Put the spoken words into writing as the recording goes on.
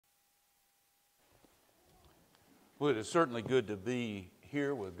Well, it is certainly good to be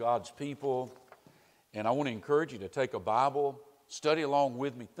here with God's people. And I want to encourage you to take a Bible, study along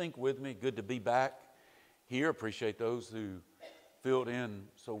with me, think with me. Good to be back here. Appreciate those who filled in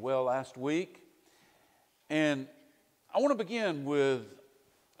so well last week. And I want to begin with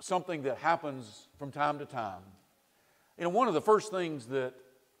something that happens from time to time. You know, one of the first things that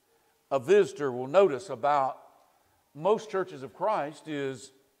a visitor will notice about most churches of Christ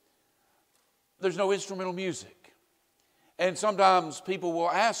is there's no instrumental music. And sometimes people will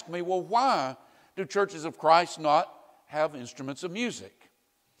ask me, well, why do churches of Christ not have instruments of music?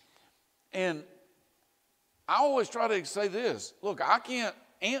 And I always try to say this. Look, I can't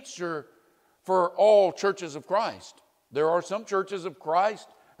answer for all churches of Christ. There are some churches of Christ,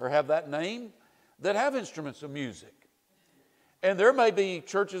 or have that name, that have instruments of music. And there may be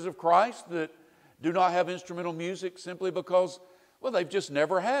churches of Christ that do not have instrumental music simply because, well, they've just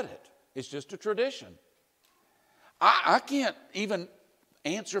never had it. It's just a tradition. I can't even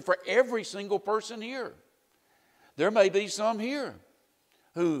answer for every single person here. There may be some here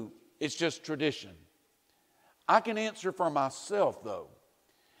who it's just tradition. I can answer for myself, though.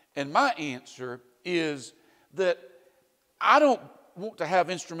 And my answer is that I don't want to have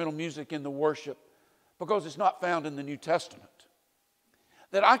instrumental music in the worship because it's not found in the New Testament.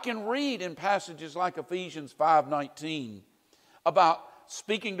 That I can read in passages like Ephesians 5:19 about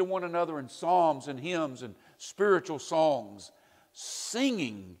speaking to one another in psalms and hymns and spiritual songs,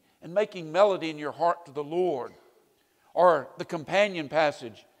 singing and making melody in your heart to the Lord. Or the companion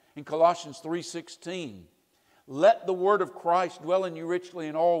passage in Colossians 3:16, let the word of Christ dwell in you richly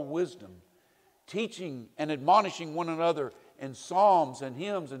in all wisdom, teaching and admonishing one another in psalms and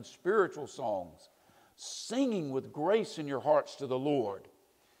hymns and spiritual songs, singing with grace in your hearts to the Lord.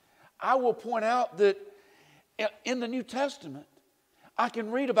 I will point out that in the New Testament, I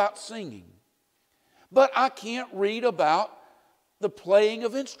can read about singing, but I can't read about the playing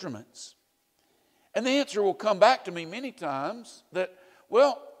of instruments. And the answer will come back to me many times that,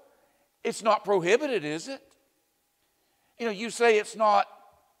 well, it's not prohibited, is it? You know, you say it's not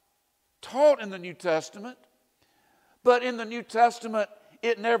taught in the New Testament, but in the New Testament,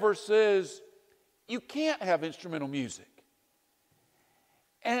 it never says you can't have instrumental music.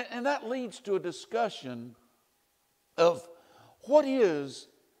 And that leads to a discussion of what is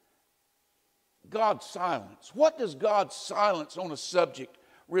God's silence? What does God's silence on a subject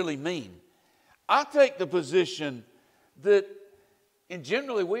really mean? I take the position that, and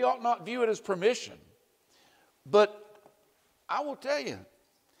generally we ought not view it as permission. But I will tell you,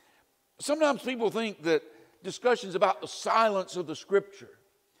 sometimes people think that discussions about the silence of the Scripture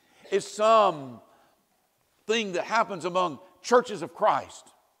is some thing that happens among churches of Christ.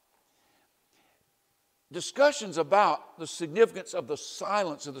 Discussions about the significance of the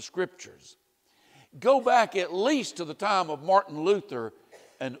silence of the Scriptures go back at least to the time of Martin Luther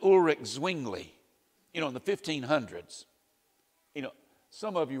and Ulrich Zwingli, in the 1500s.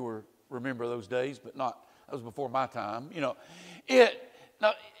 Some of you remember those days, but not, that was before my time. It's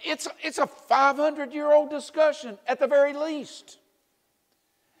a 500-year-old discussion at the very least.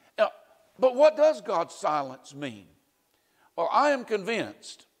 Now, but what does God's silence mean? Well, I am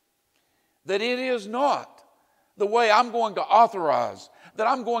convinced that it is not the way I'm going to authorize, that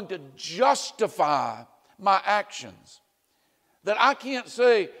I'm going to justify my actions. That I can't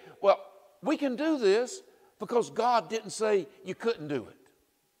say, well, we can do this because God didn't say you couldn't do it.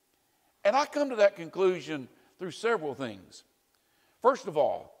 And I come to that conclusion through several things. First of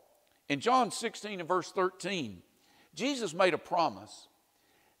all, in John 16 and verse 13, Jesus made a promise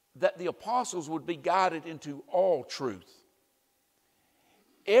that the apostles would be guided into all truth.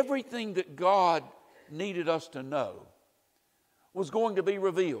 Everything that God needed us to know was going to be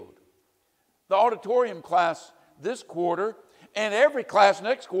revealed. The auditorium class this quarter and every class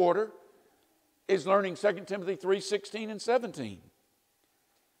next quarter is learning 2 Timothy 3:16 and 17.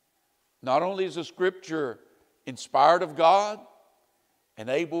 Not only is the Scripture inspired of God and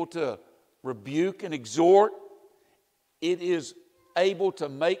able to rebuke and exhort, it is able to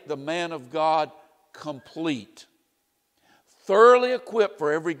make the man of God complete, thoroughly equipped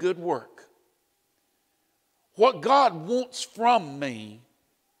for every good work. What God wants from me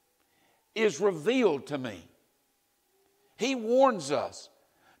is revealed to me. He warns us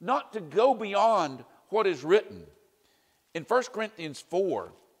not to go beyond what is written. In 1 Corinthians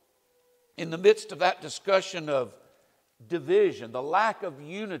 4, in the midst of that discussion of division, the lack of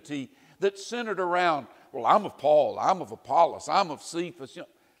unity that's centered around, well, I'm of Paul, I'm of Apollos, I'm of Cephas,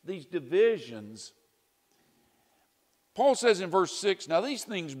 these divisions. Paul says in verse 6, now these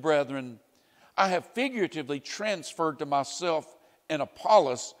things, brethren, I have figuratively transferred to myself and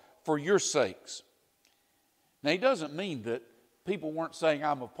Apollos for your sakes. Now, he doesn't mean that people weren't saying,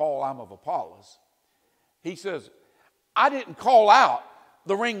 I'm of Paul, I'm of Apollos. He says, I didn't call out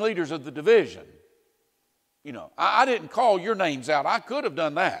the ringleaders of the division. I didn't call your names out. I could have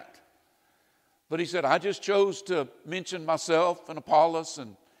done that. But he said, I just chose to mention myself and Apollos,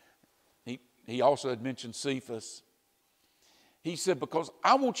 and he also had mentioned Cephas. He said, because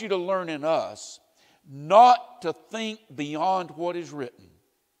I want you to learn in us not to think beyond what is written.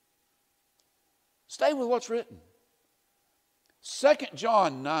 Stay with what's written. 2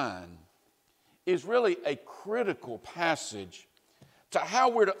 John 9 is really a critical passage to how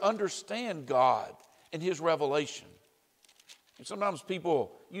we're to understand God and His revelation. And sometimes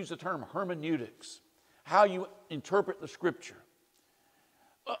people use the term hermeneutics, how you interpret the Scripture.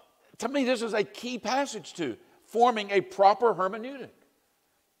 To me, this is a key passage to forming a proper hermeneutic.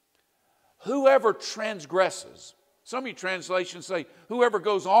 Whoever transgresses, some of your translations say, whoever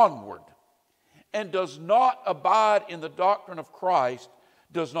goes onward and does not abide in the doctrine of Christ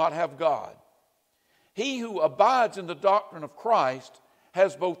does not have God. He who abides in the doctrine of Christ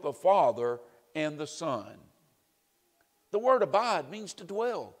has both the Father and the Son. The word abide means to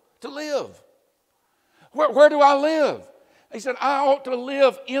dwell, to live. Where do I live? He said, I ought to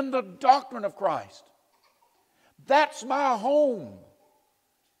live in the doctrine of Christ. That's my home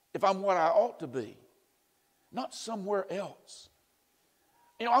if I'm what I ought to be, not somewhere else.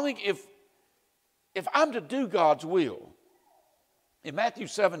 I think if I'm to do God's will, in Matthew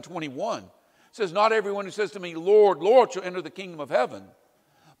 7:21, it says, not everyone who says to me, Lord, Lord, shall enter the kingdom of heaven,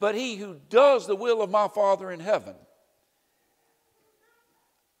 but he who does the will of my Father in heaven.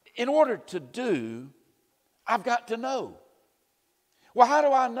 In order to do, I've got to know. Well, how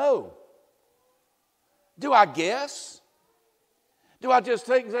do I know? Do I guess? Do I just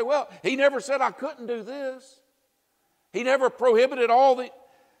take and say, well, he never said I couldn't do this. He never prohibited all the...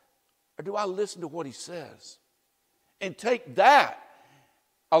 Or do I listen to what he says and take that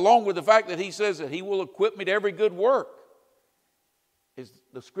along with the fact that he says that he will equip me to every good work? Is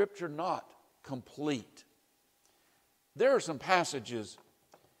the Scripture not complete? There are some passages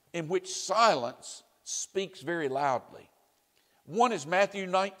in which silence speaks very loudly. One is Matthew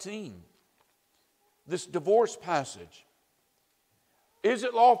 19, this divorce passage. Is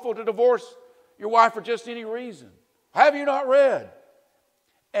it lawful to divorce your wife for just any reason? Have you not read?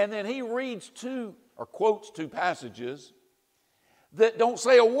 And then he reads two, or quotes two passages that don't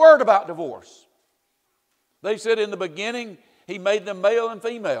say a word about divorce. They said in the beginning, he made them male and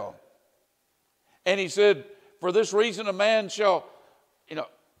female. And he said, for this reason a man shall,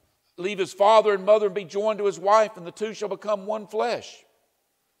 leave his father and mother and be joined to his wife, and the two shall become one flesh.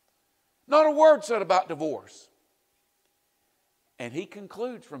 Not a word said about divorce. And he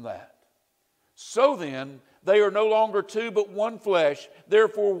concludes from that. So then, they are no longer two but one flesh.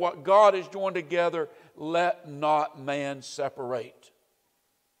 Therefore, what God has joined together, let not man separate.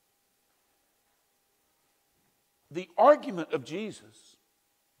 The argument of Jesus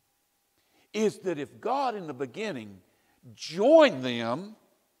is that if God in the beginning joined them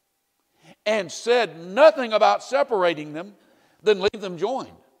and said nothing about separating them, then leave them joined.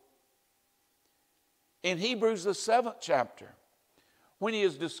 In Hebrews, the 7th chapter, when he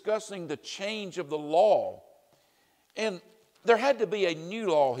is discussing the change of the law, and there had to be a new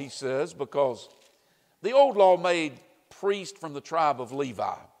law, he says, because the old law made priest from the tribe of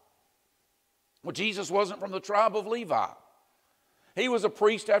Levi. Well, Jesus wasn't from the tribe of Levi. He was a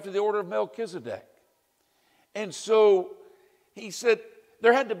priest after the order of Melchizedek. And so he said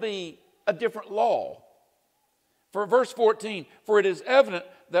there had to be a different law. For verse 14, for it is evident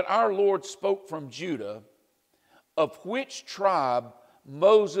that our Lord spoke from Judah, of which tribe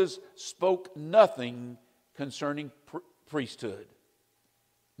Moses spoke nothing concerning priesthood.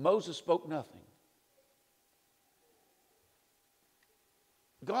 Moses spoke nothing.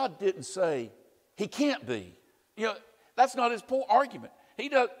 God didn't say he can't be. That's not his argument. He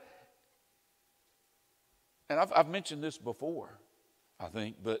does. And I've mentioned this before, I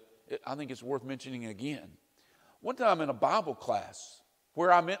think, but I think it's worth mentioning again. One time in a Bible class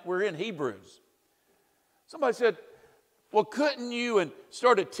where we're in Hebrews, somebody said, well, couldn't you, and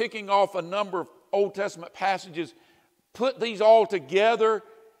started ticking off a number of Old Testament passages, put these all together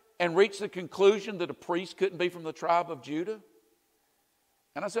and reach the conclusion that a priest couldn't be from the tribe of Judah?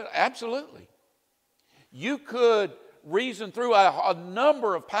 And I said, absolutely. You could reason through a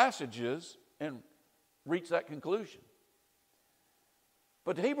number of passages and reach that conclusion.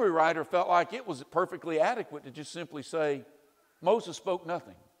 But the Hebrew writer felt like it was perfectly adequate to just simply say, Moses spoke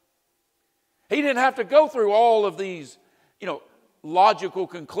nothing. He didn't have to go through all of these, logical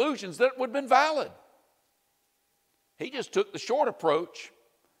conclusions that would have been valid. He just took the short approach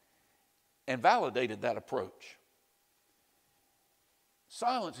and validated that approach.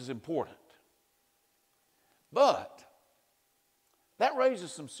 Silence is important. But that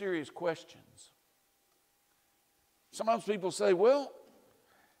raises some serious questions. Sometimes people say, well,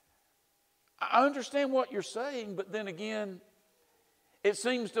 I understand what you're saying, but then again, it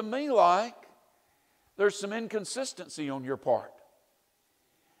seems to me like there's some inconsistency on your part.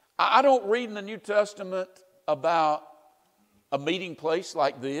 I don't read in the New Testament about a meeting place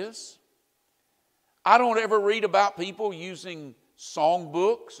like this. I don't ever read about people using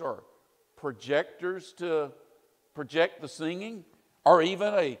songbooks or projectors to project the singing, or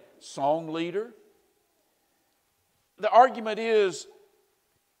even a song leader. The argument is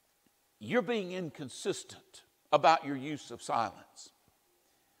you're being inconsistent about your use of silence.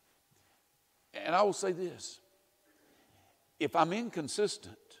 And I will say this: if I'm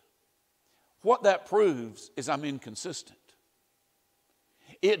inconsistent, what that proves is I'm inconsistent.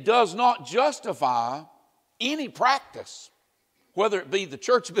 It does not justify any practice, whether it be the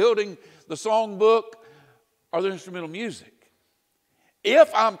church building, the songbook, or the instrumental music.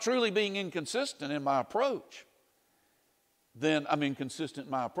 If I'm truly being inconsistent in my approach, then I'm inconsistent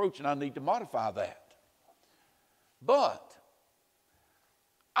in my approach and I need to modify that. But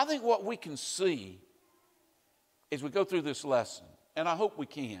I think what we can see as we go through this lesson, and I hope we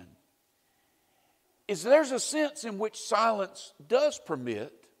can, is there's a sense in which silence does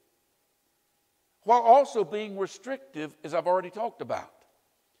permit, while also being restrictive, as I've already talked about.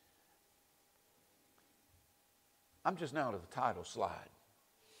 I'm just now to the title slide.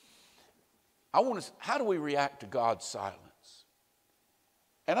 How do we react to God's silence?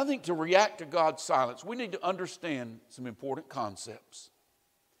 And I think to react to God's silence, we need to understand some important concepts.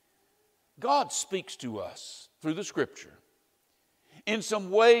 God speaks to us through the Scripture in some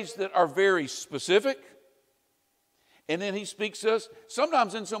ways that are very specific, and then He speaks to us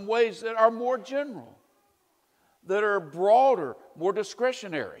sometimes in some ways that are more general, that are broader, more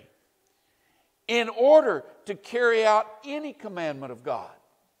discretionary, in order to carry out any commandment of God,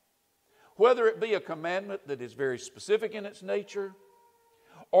 whether it be a commandment that is very specific in its nature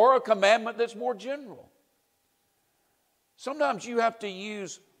or a commandment that's more general. Sometimes you have to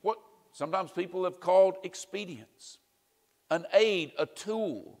use what sometimes people have called expedience, an aid, a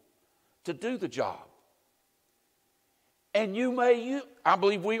tool to do the job. And I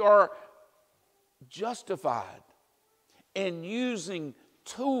believe we are justified in using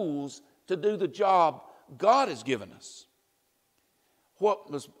tools to do the job God has given us. What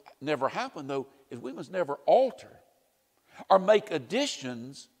must never happen, though, is we must never alter or make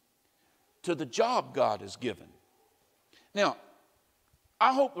additions to the job God has given. Now,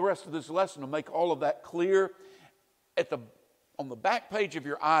 I hope the rest of this lesson will make all of that clear. On the back page of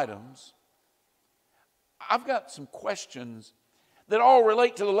your items, I've got some questions that all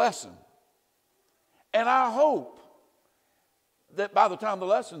relate to the lesson. And I hope that by the time the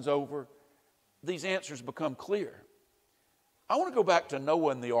lesson's over, these answers become clear. I want to go back to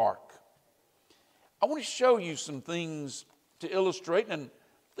Noah and the ark. I want to show you some things to illustrate, and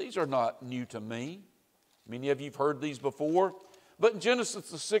these are not new to me. Many of you have heard these before. But in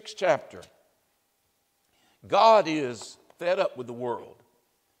Genesis, the 6th chapter, God is fed up with the world.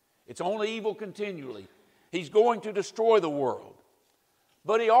 It's only evil continually. He's going to destroy the world.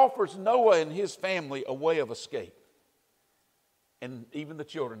 But He offers Noah and his family a way of escape. And even the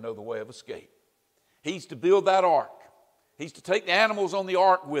children know the way of escape. He's to build that ark. He's to take the animals on the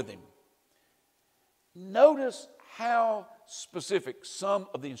ark with him. Notice how specific some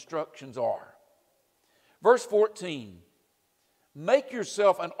of the instructions are. Verse 14, make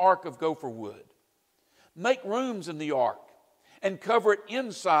yourself an ark of gopher wood. Make rooms in the ark and cover it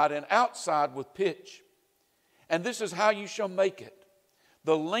inside and outside with pitch. And this is how you shall make it.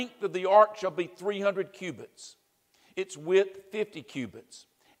 The length of the ark shall be 300 cubits, its width 50 cubits,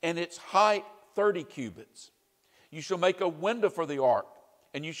 and its height 30 cubits. You shall make a window for the ark,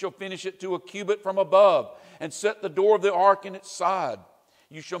 and you shall finish it to a cubit from above, and set the door of the ark in its side.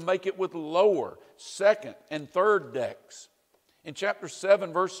 You shall make it with lower, second, and third decks. In chapter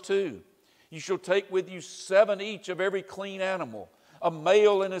 7, verse 2, you shall take with you 7 each of every clean animal, a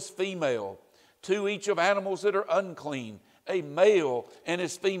male and his female, 2 each of animals that are unclean, a male and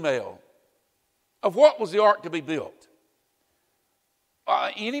his female. Of what was the ark to be built?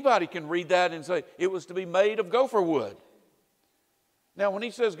 Anybody can read that and say it was to be made of gopher wood. Now, when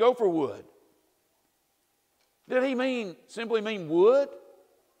he says gopher wood, did he simply mean wood?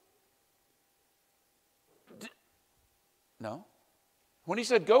 No. When he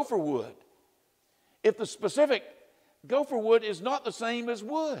said gopher wood, if the specific gopher wood is not the same as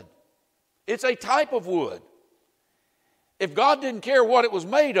wood, it's a type of wood. If God didn't care what it was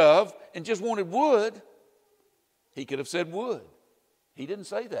made of and just wanted wood, he could have said wood. He didn't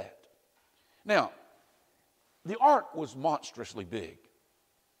say that. Now, the ark was monstrously big.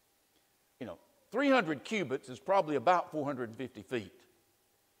 300 cubits is probably about 450 feet.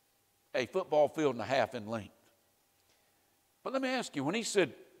 A football field and a half in length. But let me ask you, when he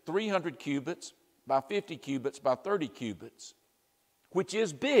said 300 cubits by 50 cubits by 30 cubits, which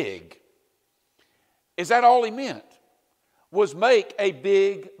is big, is that all he meant? Was make a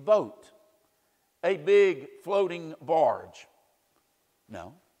big boat, a big floating barge?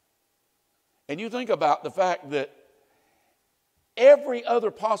 No. And you think about the fact that every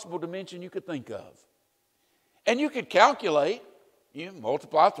other possible dimension you could think of. And you could calculate, you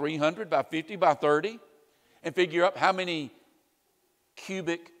multiply 300 by 50 by 30 and figure out how many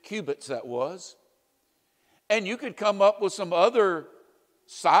cubits that was. And you could come up with some other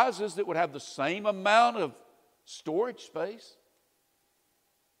sizes that would have the same amount of storage space.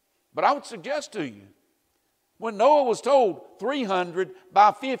 But I would suggest to you, when Noah was told 300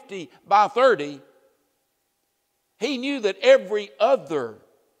 by 50 by 30, he knew that every other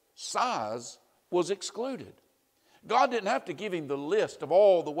size was excluded. God didn't have to give him the list of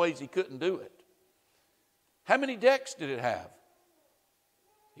all the ways he couldn't do it. How many decks did it have?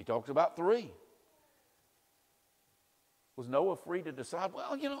 He talks about 3. Was Noah free to decide,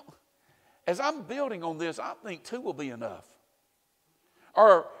 well, as I'm building on this, I think 2 will be enough.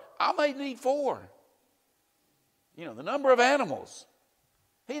 Or I may need 4. The number of animals.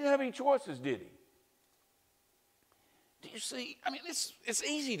 He didn't have any choices, did he? Do you see? It's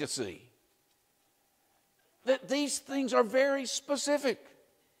easy to see that these things are very specific.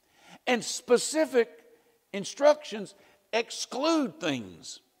 And specific instructions exclude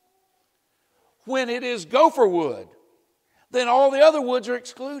things. When it is gopher wood, then all the other woods are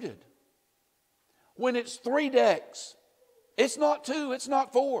excluded. When it's 3 decks, it's not 2, it's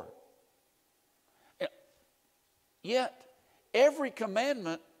not 4. Yet, every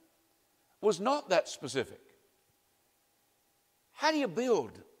commandment was not that specific. How do you build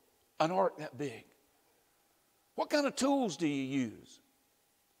an ark that big? What kind of tools do you use?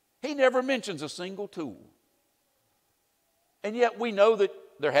 He never mentions a single tool. And yet we know that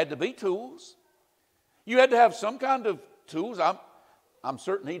there had to be tools. You had to have some kind of tools. I'm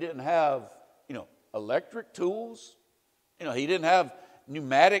certain he didn't have, electric tools. He didn't have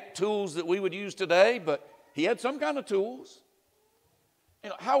pneumatic tools that we would use today, but he had some kind of tools.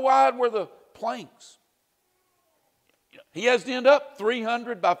 How wide were the planks? He has to end up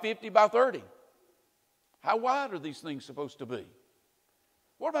 300 by 50 by 30. How wide are these things supposed to be?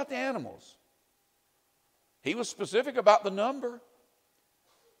 What about the animals? He was specific about the number,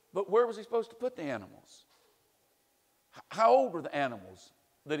 but where was he supposed to put the animals? How old were the animals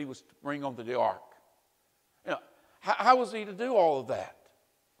that he was to bring onto the ark? How was he to do all of that?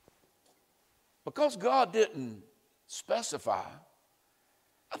 Because God didn't specify,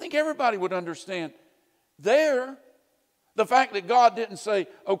 I think everybody would understand the fact that God didn't say,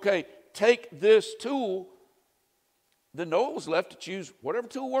 okay, take this tool, then Noah was left to choose whatever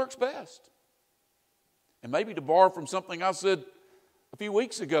tool works best. And maybe to borrow from something I said a few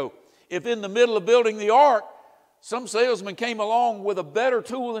weeks ago, if in the middle of building the ark, some salesman came along with a better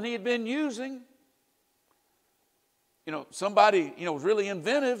tool than he had been using, somebody, was really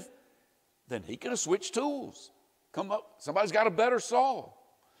inventive, then he could have switched tools. Somebody's got a better saw,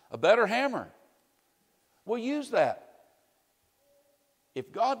 a better hammer. We'll use that.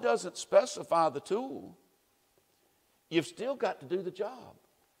 If God doesn't specify the tool, you've still got to do the job.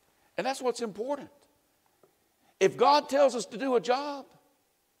 And that's what's important. If God tells us to do a job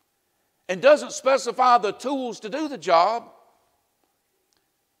and doesn't specify the tools to do the job,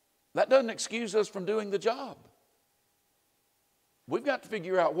 that doesn't excuse us from doing the job. We've got to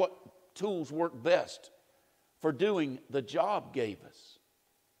figure out what tools work best for doing the job gave us.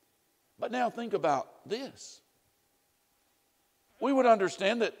 But now think about this. We would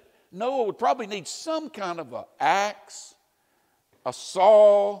understand that Noah would probably need some kind of an axe, a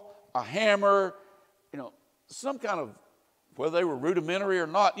saw, a hammer, some kind of, whether they were rudimentary or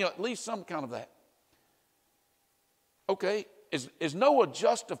not, at least some kind of that. Okay, is Noah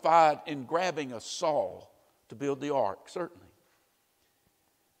justified in grabbing a saw to build the ark? Certainly.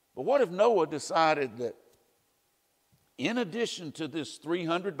 But what if Noah decided that in addition to this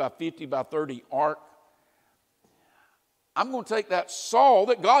 300 by 50 by 30 ark, I'm going to take that saw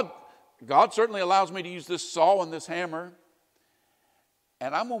that God certainly allows me to use this saw and this hammer,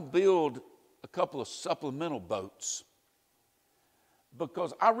 and I'm going to build a couple of supplemental boats,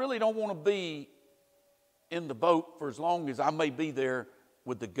 because I really don't want to be in the boat for as long as I may be there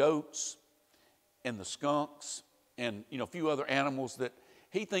with the goats and the skunks and a few other animals that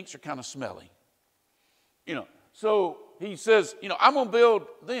he thinks are kind of smelly. So he says, I'm going to build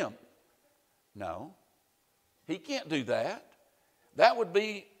them. No, he can't do that. That would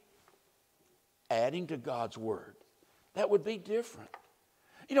be adding to God's word. That would be different.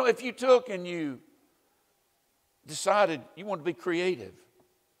 If you took and you decided you want to be creative,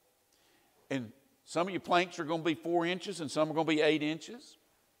 and some of your planks are going to be 4 inches and some are going to be 8 inches,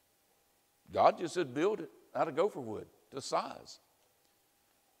 God just said build it out of gopher wood to size.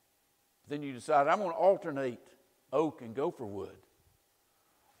 Then you decide, I'm going to alternate oak and gopher wood.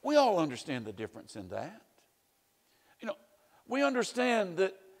 We all understand the difference in that. We understand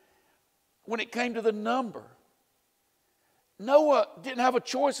that when it came to the number, Noah didn't have a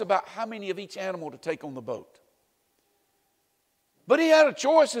choice about how many of each animal to take on the boat. But he had a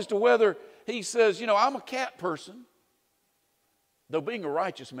choice as to whether he says, I'm a cat person. Though being a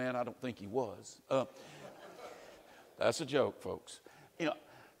righteous man, I don't think he was. That's a joke, folks.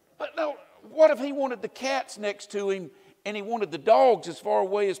 But no, what if he wanted the cats next to him and he wanted the dogs as far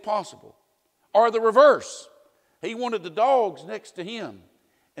away as possible? Or the reverse. He wanted the dogs next to him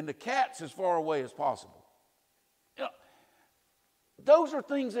and the cats as far away as possible. Those are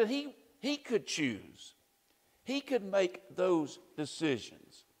things that he could choose. He could make those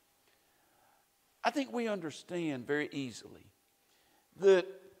decisions. I think we understand very easily that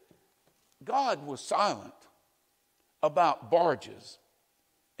God was silent about barges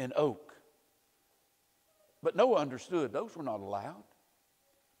and oak. But Noah understood those were not allowed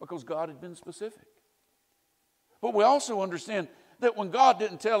because God had been specific. But we also understand that when God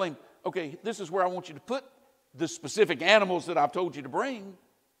didn't tell him, okay, this is where I want you to put the specific animals that I've told you to bring,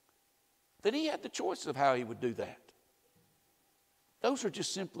 then he had the choice of how he would do that. Those are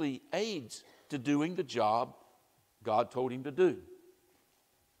just simply aids to doing the job God told him to do.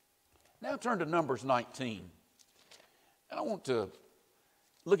 Now turn to Numbers 19. And I want to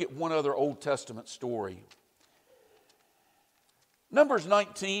look at one other Old Testament story. Numbers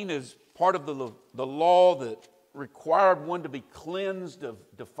 19 is part of the law that required one to be cleansed of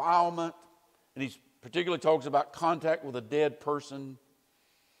defilement. And he particularly talks about contact with a dead person.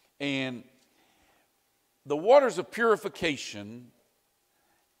 And the waters of purification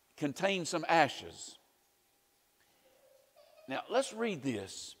contain some ashes. Now let's read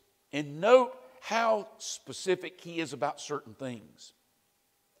this and note how specific he is about certain things.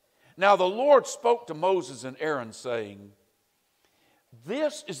 Now the Lord spoke to Moses and Aaron, saying,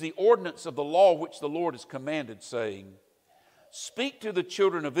 this is the ordinance of the law which the Lord has commanded, saying, speak to the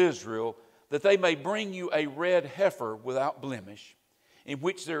children of Israel that they may bring you a red heifer without blemish, in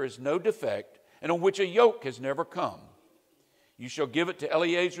which there is no defect, and on which a yoke has never come. You shall give it to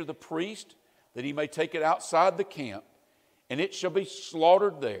Eleazar the priest, that he may take it outside the camp, and it shall be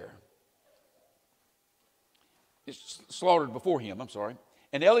slaughtered there. It's slaughtered before him,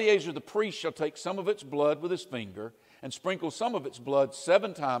 And Eleazar the priest shall take some of its blood with his finger, and sprinkle some of its blood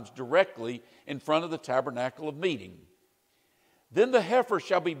 7 times directly in front of the tabernacle of meeting. Then the heifer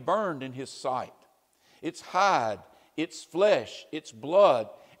shall be burned in his sight. Its hide, its flesh, its blood,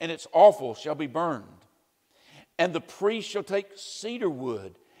 and its offal shall be burned. And the priest shall take cedar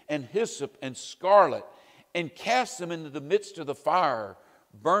wood and hyssop and scarlet and cast them into the midst of the fire,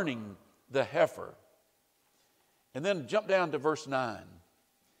 burning the heifer. And then jump down to verse 9.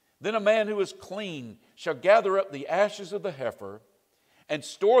 Then a man who is clean shall gather up the ashes of the heifer and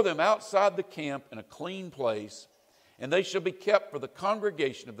store them outside the camp in a clean place, and they shall be kept for the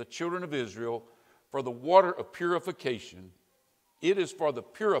congregation of the children of Israel for the water of purification. It is for the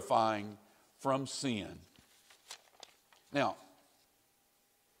purifying from sin. Now,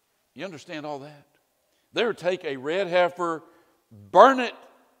 you understand all that? They're to take a red heifer, burn it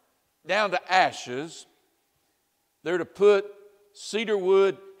down to ashes. They're to put cedar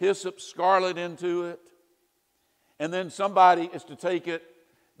wood, hyssop, scarlet into it. And then somebody is to take it,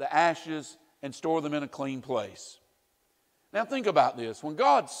 the ashes, and store them in a clean place. Now think about this. When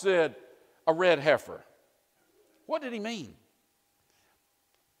God said a red heifer, what did he mean?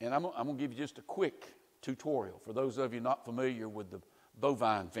 And I'm going to give you just a quick tutorial for those of you not familiar with the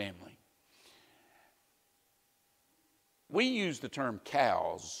bovine family. We use the term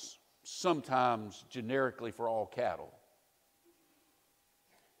cows sometimes generically for all cattle.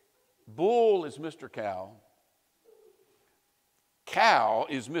 Bull is Mr. Cow. Cow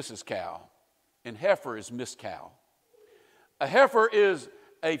is Mrs. Cow. And heifer is Miss Cow. A heifer is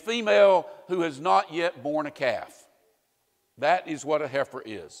a female who has not yet born a calf. That is what a heifer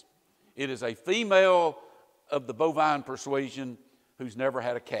is. It is a female of the bovine persuasion who's never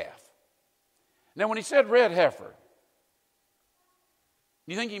had a calf. Now, when he said red heifer,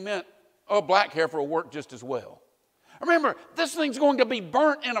 do you think he meant, oh, black heifer will work just as well? Remember, this thing's going to be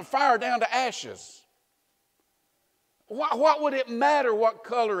burnt in a fire down to ashes. What would it matter what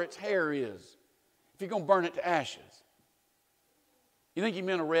color its hair is if you're going to burn it to ashes? You think he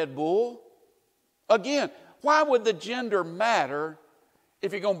meant a Red Bull? Again, why would the gender matter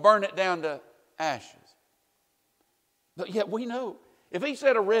if you're going to burn it down to ashes? But yet we know, if he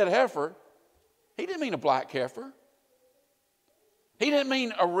said a red heifer, he didn't mean a black heifer. He didn't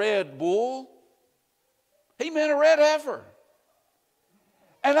mean a Red Bull. He meant a red heifer.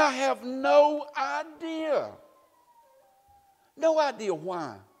 And I have no idea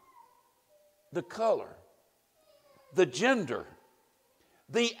why the color, the gender,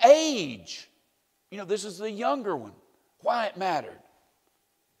 the age, this is the younger one, why it mattered.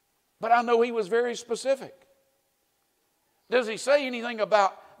 But I know he was very specific. Does he say anything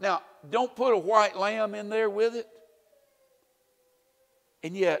about, now, don't put a white lamb in there with it?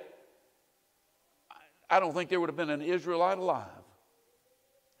 And yet, I don't think there would have been an Israelite alive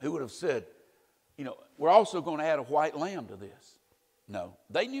who would have said, we're also going to add a white lamb to this. No,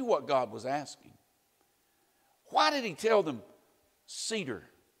 they knew what God was asking. Why did he tell them cedar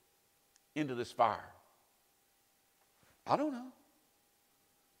into this fire? I don't know.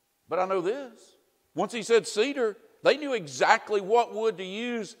 But I know this. Once he said cedar, they knew exactly what wood to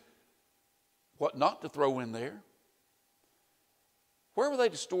use, what not to throw in there. Where were they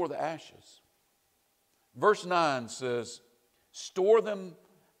to store the ashes? Verse 9 says, store them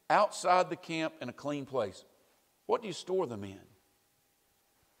outside the camp in a clean place. What do you store them in?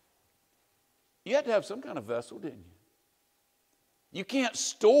 You had to have some kind of vessel, didn't you? You can't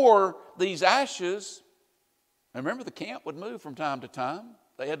store these ashes. And remember, the camp would move from time to time.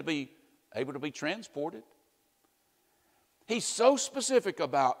 They had to be able to be transported. He's so specific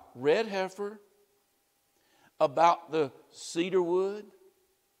about red heifer, about the cedar wood,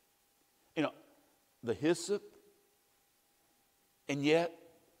 the hyssop, and yet,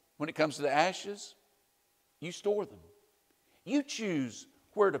 when it comes to the ashes, you store them. You choose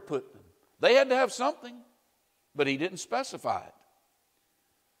where to put them. They had to have something, but he didn't specify it.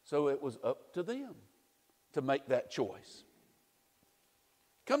 So it was up to them to make that choice.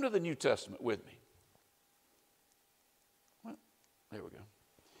 Come to the New Testament with me. Well, there we go.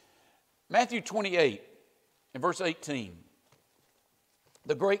 Matthew 28 and verse 18.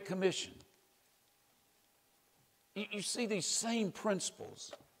 The Great Commission. You see these same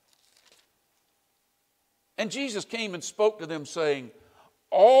principles. And Jesus came and spoke to them saying,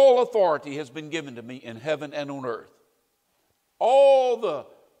 all authority has been given to me in heaven and on earth. All the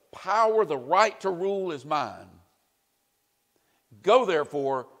power, the right to rule is mine. Go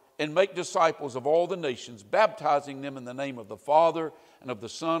therefore and make disciples of all the nations, baptizing them in the name of the Father and of the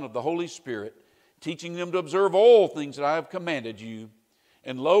Son and of the Holy Spirit, teaching them to observe all things that I have commanded you.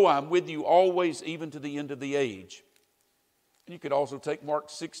 And lo, I am with you always, even to the end of the age. And you could also take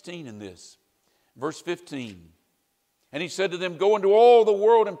Mark 16 in this. Verse 15. And he said to them, go into all the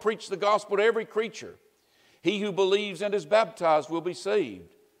world and preach the gospel to every creature. He who believes and is baptized will be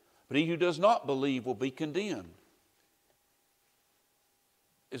saved, but he who does not believe will be condemned.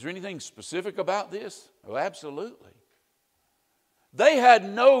 Is there anything specific about this? Oh, absolutely. They had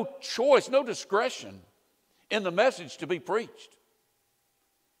no choice, no discretion in the message to be preached.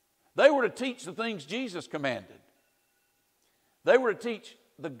 They were to teach the things Jesus commanded. They were to teach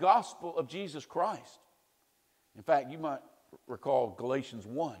the gospel of Jesus Christ. In fact, you might recall Galatians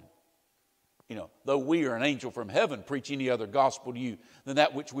 1. Though we are an angel from heaven preach any other gospel to you than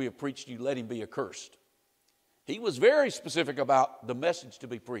that which we have preached to you, let him be accursed. He was very specific about the message to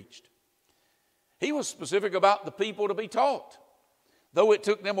be preached. He was specific about the people to be taught, though it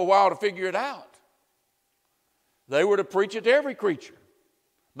took them a while to figure it out. They were to preach it to every creature,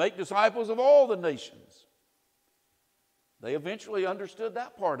 make disciples of all the nations. They eventually understood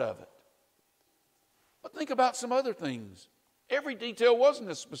that part of it. But think about some other things. Every detail wasn't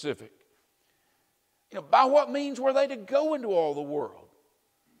as specific. By what means were they to go into all the world?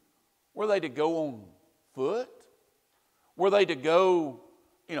 Were they to go on foot? Were they to go,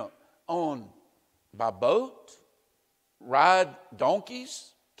 by boat? Ride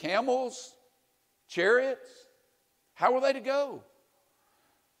donkeys, camels, chariots? How were they to go?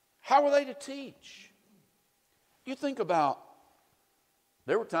 How were they to teach? You think about,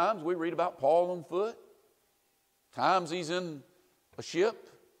 there were times we read about Paul on foot, times he's in a ship.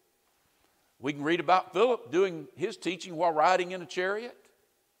 We can read about Philip doing his teaching while riding in a chariot.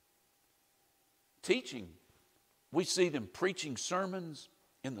 Teaching. We see them preaching sermons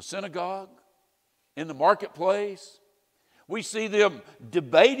in the synagogue, in the marketplace. We see them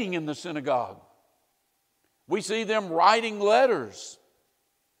debating in the synagogue. We see them writing letters.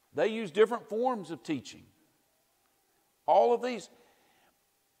 They use different forms of teaching. All of these.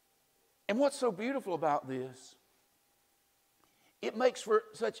 And what's so beautiful about this, it makes for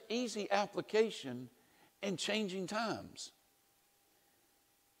such easy application in changing times.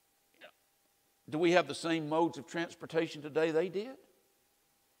 Do we have the same modes of transportation today they did?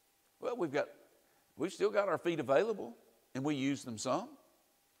 Well, we've still got our feet available, and we use them some.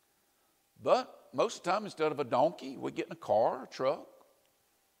 But most of the time, instead of a donkey, we get in a car, a truck.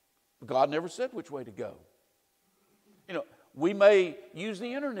 God never said which way to go. We may use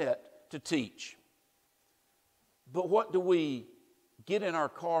the internet to teach. But what do we get in our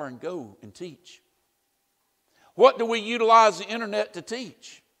car and go and teach? What do we utilize the internet to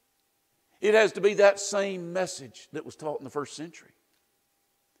teach? It has to be that same message that was taught in the first century.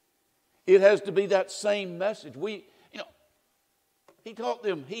 It has to be that same message. He taught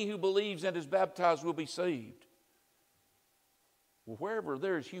them, he who believes and is baptized will be saved. Well, wherever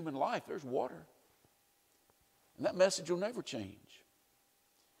there is human life, there's water. And that message will never change.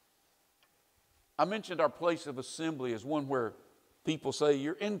 I mentioned our place of assembly as one where people say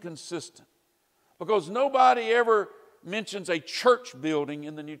you're inconsistent, because nobody ever mentions a church building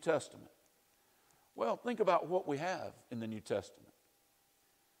in the New Testament. Well, think about what we have in the New Testament.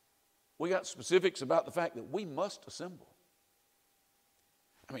 We got specifics about the fact that we must assemble.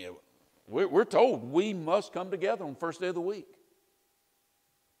 We're told we must come together on the first day of the week.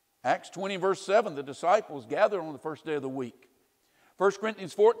 Acts 20 verse 7, the disciples gathered on the first day of the week. 1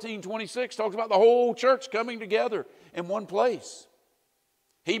 Corinthians 14:26 talks about the whole church coming together in one place.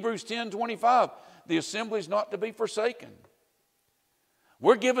 Hebrews 10:25, the assembly is not to be forsaken.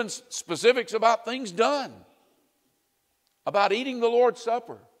 We're given specifics about things done, about eating the Lord's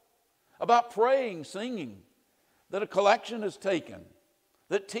Supper, about praying, singing, that a collection is taken,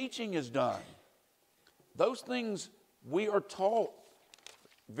 that teaching is done. Those things we are taught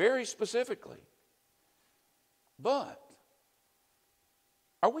very specifically. But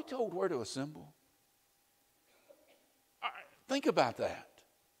are we told where to assemble? Think about that.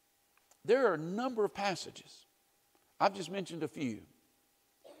 There are a number of passages. I've just mentioned a few.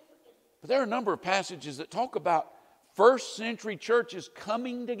 But there are a number of passages that talk about first century churches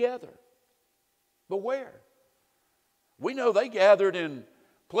coming together. But where? We know they gathered in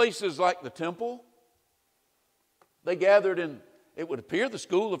places like the temple. They gathered in, it would appear, the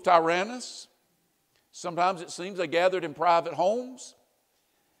school of Tyrannus. Sometimes it seems they gathered in private homes.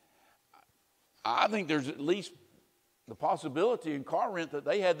 I think there's at least the possibility in Corinth that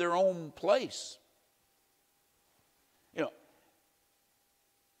they had their own place.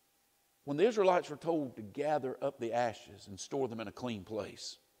 When the Israelites were told to gather up the ashes and store them in a clean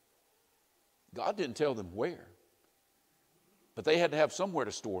place, God didn't tell them where. But they had to have somewhere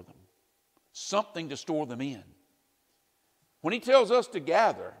to store them, something to store them in. When He tells us to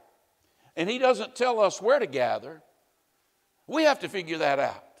gather, and He doesn't tell us where to gather, we have to figure that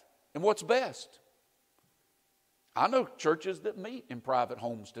out. And what's best? I know churches that meet in private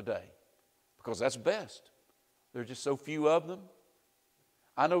homes today because that's best. There are just so few of them.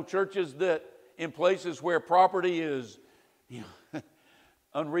 I know churches that in places where property is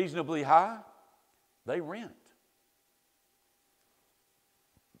unreasonably high, they rent.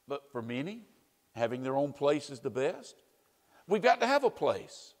 But for many, having their own place is the best. We've got to have a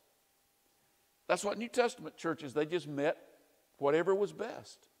place. That's what New Testament churches, they just met whatever was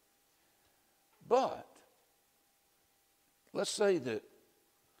best. But let's say that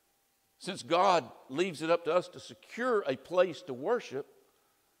since God leaves it up to us to secure a place to worship,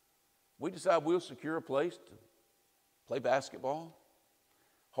 we decide we'll secure a place to play basketball,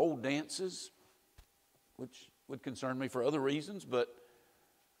 hold dances, which would concern me for other reasons, but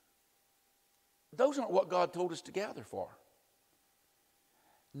those aren't what God told us to gather for.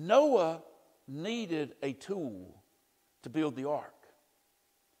 Noah needed a tool to build the ark.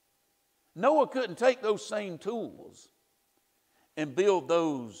 Noah couldn't take those same tools and build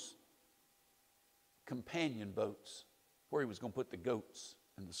those companion boats where he was going to put the goats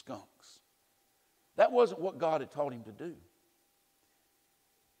and the skunks. That wasn't what God had taught him to do.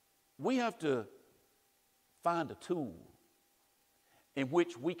 We have to find a tool in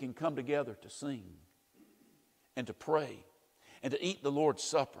which we can come together to sing and to pray and to eat the Lord's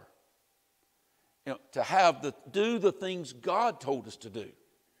Supper. To do the things God told us to do.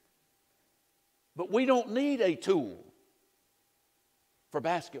 But we don't need a tool for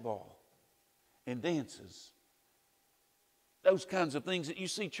basketball and dances. Those kinds of things that you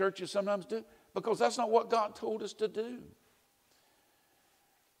see churches sometimes do, because that's not what God told us to do.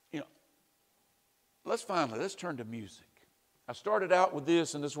 Let's turn to music. I started out with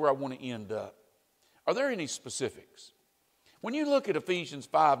this, and this is where I want to end up. Are there any specifics? When you look at Ephesians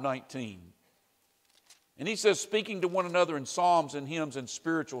 5:19, And he says, speaking to one another in psalms and hymns and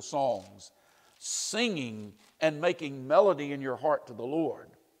spiritual songs, singing and making melody in your heart to the Lord.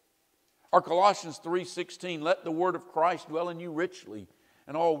 Or Colossians 3:16, let the word of Christ dwell in you richly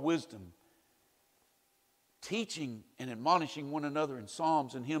in all wisdom, teaching and admonishing one another in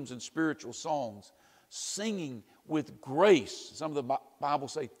psalms and hymns and spiritual songs, singing with grace. Some of the Bible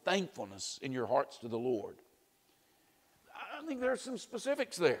say thankfulness in your hearts to the Lord. I think there are some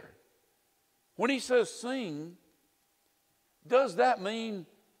specifics there. When he says sing, does that mean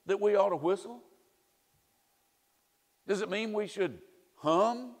that we ought to whistle? Does it mean we should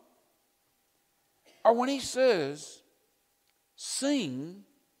hum? Or when he says sing,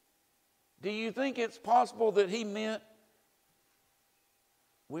 do you think it's possible that he meant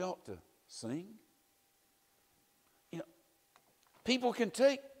we ought to sing? You know, people can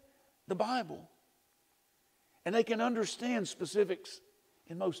take the Bible and they can understand specifics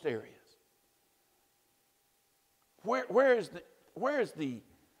in most areas. Where is the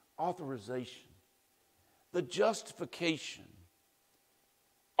authorization, the justification?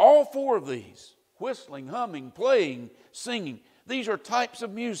 All four of these, whistling, humming, playing, singing, these are types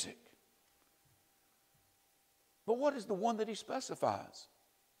of music. But what is the one that he specifies?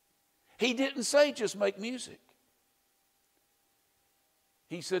 He didn't say just make music.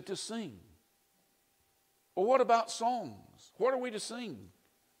 He said to sing. Well, what about songs? What are we to sing?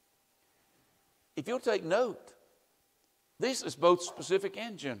 If you'll take note, this is both specific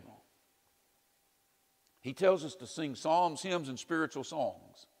and general. He tells us to sing psalms, hymns, and spiritual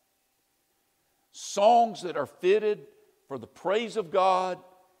songs. Songs that are fitted for the praise of God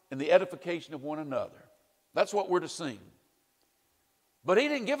and the edification of one another. That's what we're to sing. But he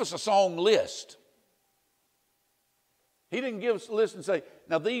didn't give us a song list. He didn't give us a list and say,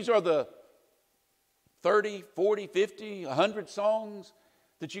 now these are the 30, 40, 50, 100 songs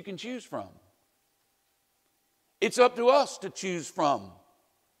that you can choose from. It's up to us to choose from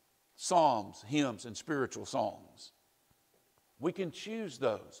psalms, hymns, and spiritual songs. We can choose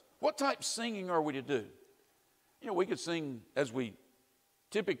those. What type of singing are we to do? You know, we could sing as we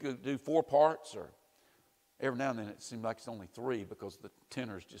typically do 4 parts, or every now and then it seems like it's only 3 because the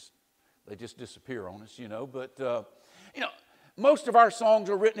tenors just disappear on us, you know. But, most of our songs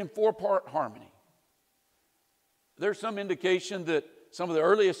are written in 4-part harmony. There's some indication that some of the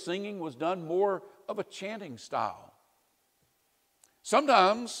earliest singing was done more of a chanting style.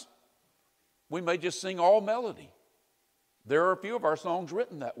 Sometimes we may just sing all melody. There are a few of our songs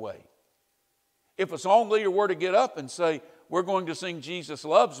written that way. If a song leader were to get up and say, we're going to sing Jesus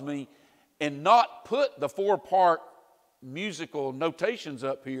Loves Me, and not put the 4-part musical notations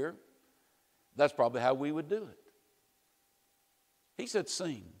up here, that's probably how we would do it. He said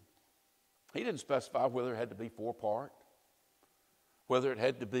sing. He didn't specify whether it had to be 4-part, whether it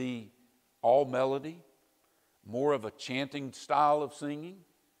had to be all melody, more of a chanting style of singing.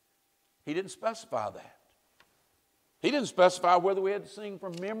 He didn't specify that. He didn't specify whether we had to sing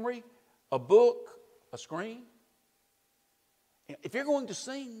from memory, a book, a screen. If you're going to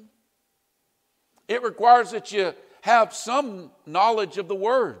sing, it requires that you have some knowledge of the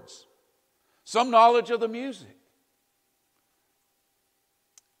words, some knowledge of the music.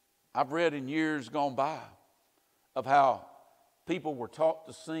 I've read in years gone by of how people were taught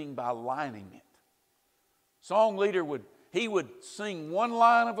to sing by lining it. Song leader would sing one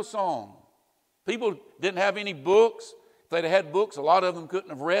line of a song. People didn't have any books. If they'd had books, a lot of them couldn't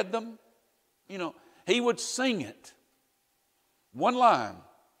have read them. You know, he would sing it. One line,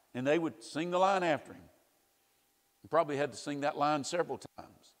 and they would sing the line after him. He probably had to sing that line several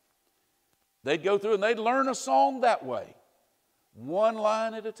times. They'd go through and they'd learn a song that way. One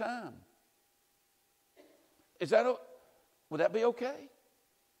line at a time. Would that be okay?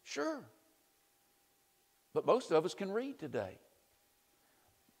 Sure. But most of us can read today.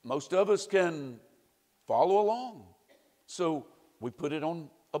 Most of us can follow along. So we put it on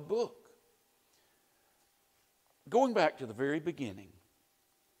a book. Going back to the very beginning,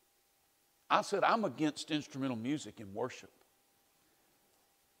 I said I'm against instrumental music in worship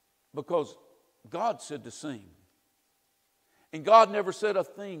because God said to sing. And God never said a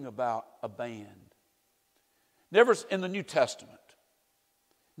thing about a band. Never in the New Testament.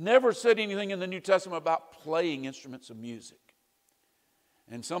 Never said anything in the New Testament about playing instruments of music.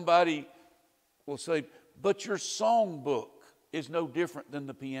 And somebody will say, but your songbook is no different than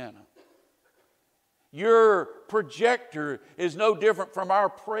the piano. Your projector is no different from our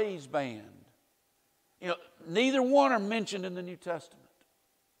praise band. You know, neither one are mentioned in the New Testament.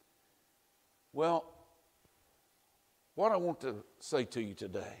 Well, what I want to say to you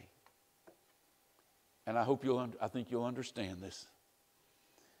today, and I think you'll understand this.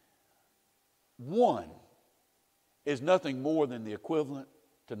 One, is nothing more than the equivalent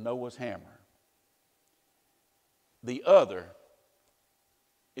to Noah's hammer. The other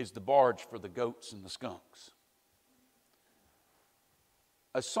is the barge for the goats and the skunks.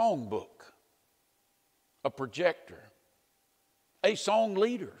 A songbook, a projector, a song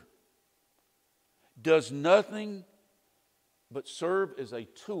leader does nothing but serve as a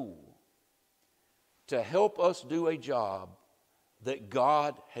tool to help us do a job that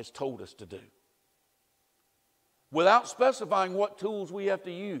God has told us to do, without specifying what tools we have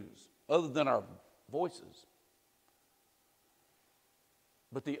to use other than our voices.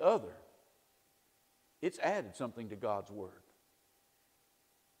 But the other, it's added something to God's Word.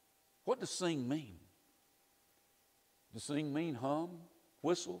 What does sing mean? Does sing mean hum,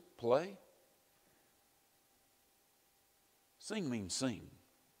 whistle, play? Sing means sing.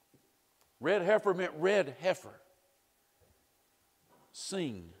 Red heifer meant red heifer.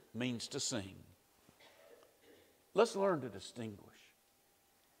 Sing means to sing. Let's learn to distinguish.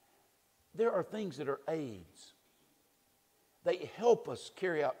 There are things that are aids. They help us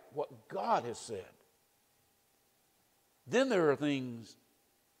carry out what God has said. Then there are things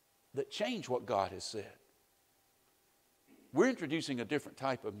that change what God has said. We're introducing a different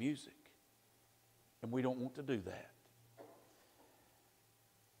type of music, and we don't want to do that.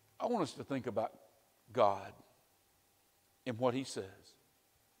 I want us to think about God and what He says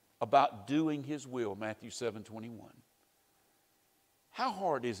about doing His will, Matthew 7:21. How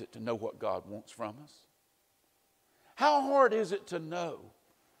hard is it to know what God wants from us? How hard is it to know?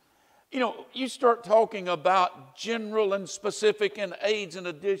 You know, you start talking about general and specific and aids and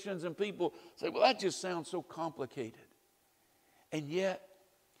additions, and people say, well, that just sounds so complicated. And yet,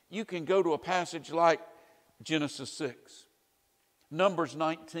 you can go to a passage like Genesis 6, Numbers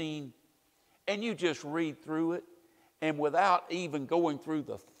 19, and you just read through it, and without even going through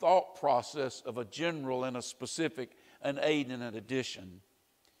the thought process of a general and a specific, an aid and an addition,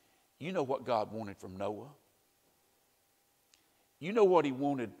 you know what God wanted from Noah. You know what He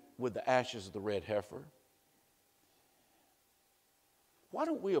wanted with the ashes of the red heifer. Why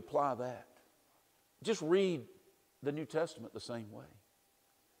don't we apply that? Just read the New Testament the same way.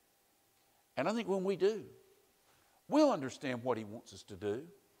 And I think when we do, we'll understand what He wants us to do.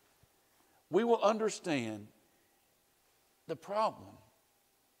 We will understand the problem.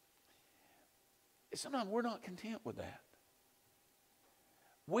 Sometimes we're not content with that.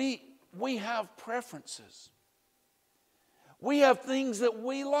 We have preferences. We have things that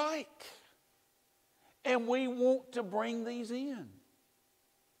we like, and we want to bring these in,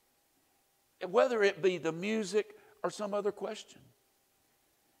 whether it be the music or some other question.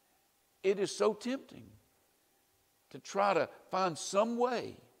 It is so tempting to try to find some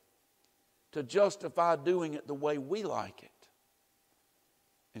way to justify doing it the way we like it,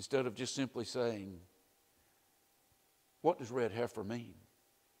 instead of just simply saying, what does red heifer mean?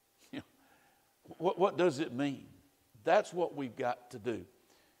 What does it mean? That's what we've got to do.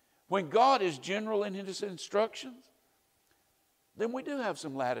 When God is general in His instructions, then we do have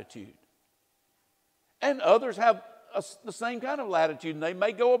some latitude. And others have the same kind of latitude, and they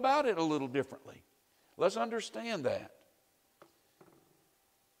may go about it a little differently. Let's understand that.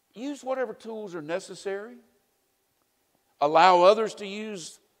 Use whatever tools are necessary. Allow others to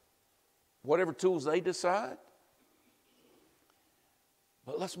use whatever tools they decide.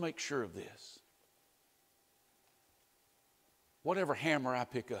 But let's make sure of this. Whatever hammer I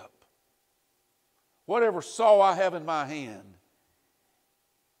pick up, whatever saw I have in my hand,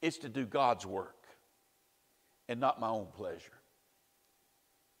 it's to do God's work and not my own pleasure.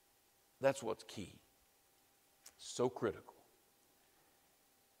 That's what's key. So critical.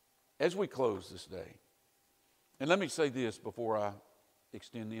 As we close this day, and let me say this before I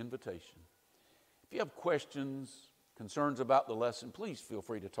extend the invitation. If you have questions, concerns about the lesson, please feel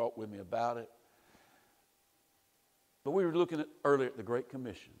free to talk with me about it. But we were looking earlier at the Great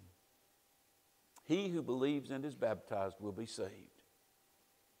Commission. He who believes and is baptized will be saved.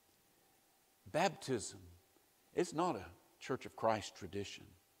 Baptism, it's not a Church of Christ tradition.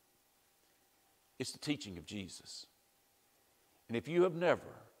 It's the teaching of Jesus. And if you have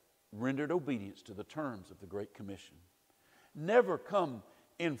never rendered obedience to the terms of the Great Commission, never come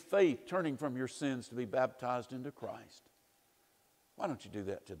in faith turning from your sins to be baptized into Christ, why don't you do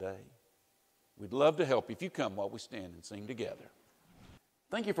that today? We'd love to help you if you come while we stand and sing together.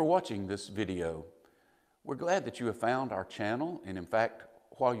 Thank you for watching this video. We're glad that you have found our channel, and in fact,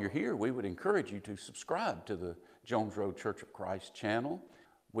 while you're here, we would encourage you to subscribe to the Jones Road Church of Christ channel.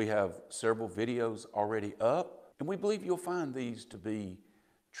 We have several videos already up, and we believe you'll find these to be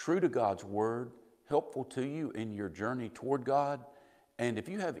true to God's Word, helpful to you in your journey toward God. And if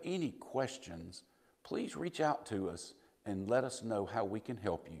you have any questions, please reach out to us and let us know how we can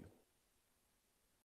help you.